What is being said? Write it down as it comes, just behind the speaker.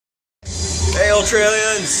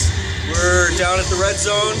Australians, we're down at the Red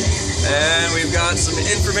Zone and we've got some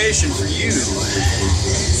information for you.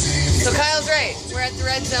 So Kyle's right. We're at the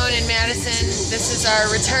Red Zone in Madison. This is our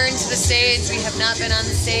return to the stage. We have not been on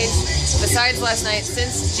the stage besides last night.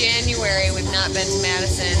 Since January, we've not been to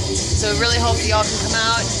Madison. So we really hope y'all can come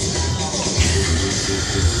out.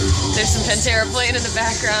 There's some Pantera playing in the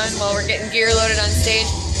background while we're getting gear loaded on stage.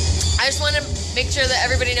 I just want to make sure that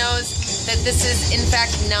everybody knows that this is in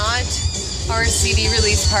fact not our CD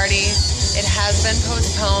release party. It has been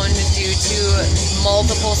postponed due to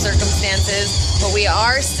multiple circumstances, but we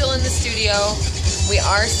are still in the studio. We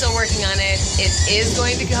are still working on it. It is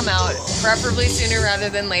going to come out, preferably sooner rather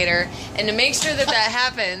than later. And to make sure that that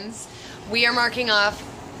happens, we are marking off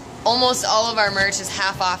almost all of our merch is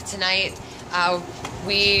half off tonight.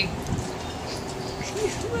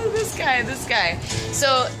 This guy.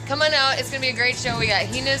 So come on out. It's going to be a great show. We got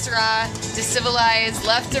Hiatus, Decivilized,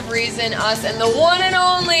 Left of Reason, us, and the one and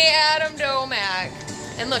only Adam Domack.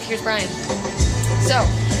 And look, here's Brian. So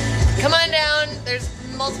come on down. There's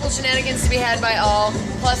multiple shenanigans to be had by all,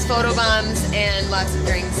 plus photo bombs and lots of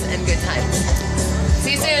drinks and good times.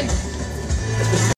 See you soon.